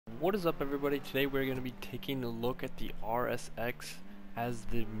What is up, everybody? Today we're going to be taking a look at the RSX as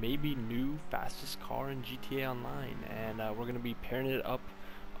the maybe new fastest car in GTA Online, and we're going to be pairing it up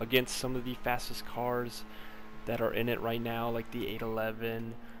against some of the fastest cars that are in it right now, like the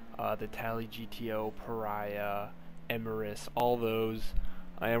 811, the ITALI GTO, Pariah, Emirates, all those.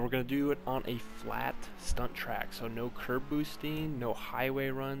 And we're going to do it on a flat stunt track, so no curb boosting, no highway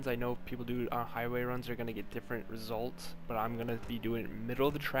runs. I know people do it on highway runs, they're going to get different results, but I'm going to be doing it middle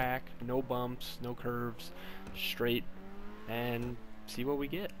of the track, no bumps, no curves, straight, and see what we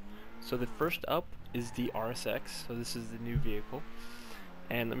get. So the first up is the RSX, so this is the new vehicle,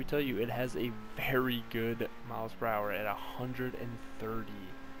 and let me tell you, it has a very good miles per hour at 130.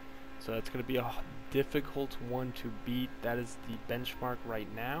 So that's going to be a difficult one to beat. That is the benchmark right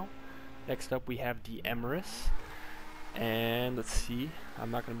now. Next up we have the Emirates. And let's see. I'm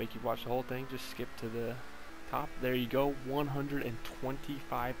not going to make you watch the whole thing. Just skip to the top. There you go.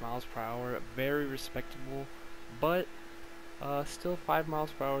 125 miles per hour. Very respectable. But still 5 miles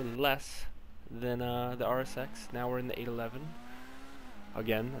per hour less than the RSX. Now we're in the 811.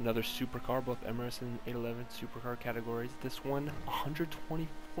 Again, another supercar, both Emirates and 811 supercar categories. This one,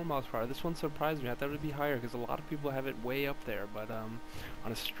 124 miles per hour. This one surprised me. I thought it would be higher because a lot of people have it way up there. But on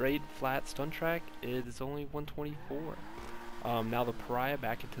a straight, flat stunt track, it is only 124. Now the Pariah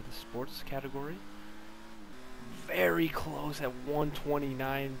back into the sports category. Very close at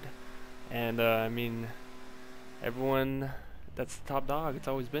 129. And I mean, everyone, that's the top dog. It's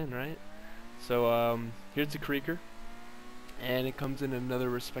always been, right? So here's the Creaker. And it comes in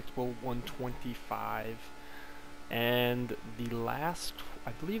another respectable 125. And the last,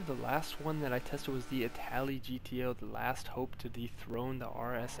 I believe the last one that I tested was the ITALI GTO, the last hope to dethrone the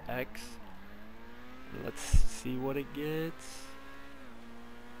RSX. Let's see what it gets.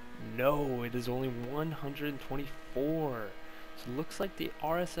 No, it is only 124. So it looks like the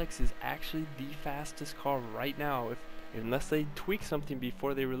RSX is actually the fastest car right now. Unless they tweak something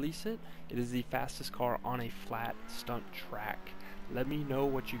before they release it, it is the fastest car on a flat stunt track. Let me know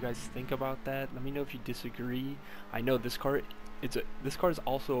what you guys think about that. Let me know if you disagree. I know this car is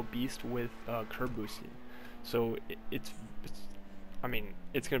also a beast with curb boosting, so I mean,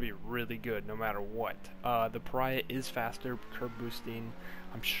 it's gonna be really good no matter what. The Pariah is faster, curb boosting.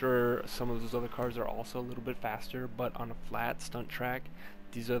 I'm sure some of those other cars are also a little bit faster, but on a flat stunt track,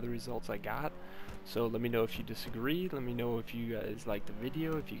 these are the results I got. So let me know if you disagree. Let me know if you guys liked the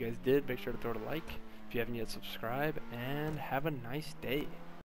video. If you guys did, make sure to throw it a like. If you haven't yet, subscribe, and have a nice day.